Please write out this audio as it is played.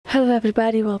Hello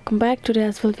everybody, welcome back. Today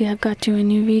as well we have got you a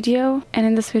new video, and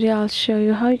in this video I'll show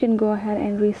you how you can go ahead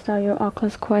and restart your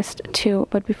Oculus Quest 2.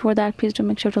 But before that, please do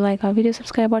make sure to like our video,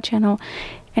 subscribe our channel,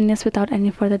 and yes, without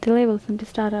any further delay we'll simply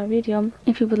start our video.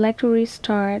 If you would like to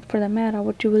restart, for the matter,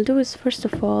 what you will do is, first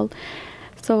of all,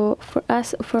 so for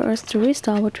us to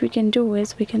restart, what we can do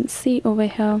is we can see over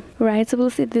here, right? So we'll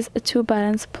see these two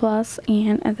buttons, plus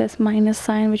and this minus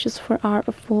sign, which is for our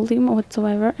volume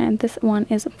whatsoever, and this one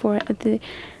is for the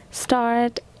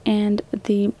start and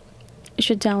the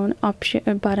shutdown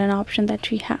option button option that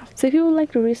we have. So if you would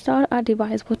like to restart our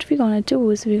device, what we're gonna do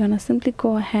is we're gonna simply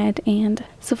go ahead, and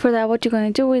so for that what you're gonna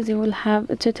do is you will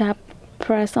have to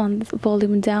press on this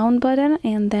volume down button,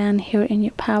 and then here in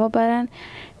your power button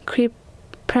keep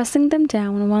pressing them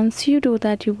down. Once you do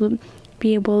that, you will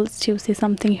be able to see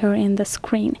something here in the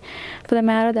screen, for the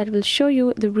matter, that will show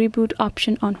you the reboot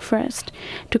option on first.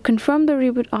 To confirm the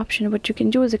reboot option, what you can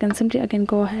do is you can simply again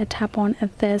go ahead, tap on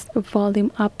this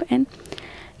volume up and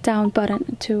down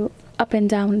button to up and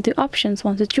down the options.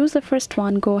 Once you choose the first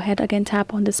one, go ahead again,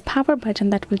 tap on this power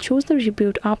button that will choose the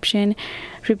reboot option,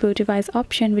 reboot device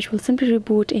option, which will simply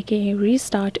reboot, aka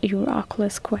restart your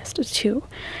Oculus Quest 2.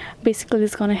 Basically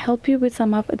it's going to help you with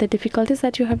some of the difficulties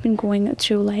that you have been going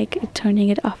through, like turning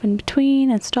it off in between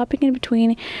and stopping in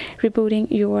between. Rebooting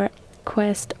your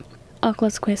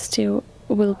Oculus Quest 2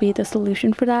 will be the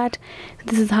solution for that.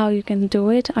 This is how you can do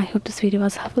it. I hope this video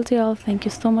was helpful to you all. Thank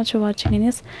you so much for watching, and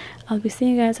yes, I'll be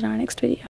seeing you guys in our next video.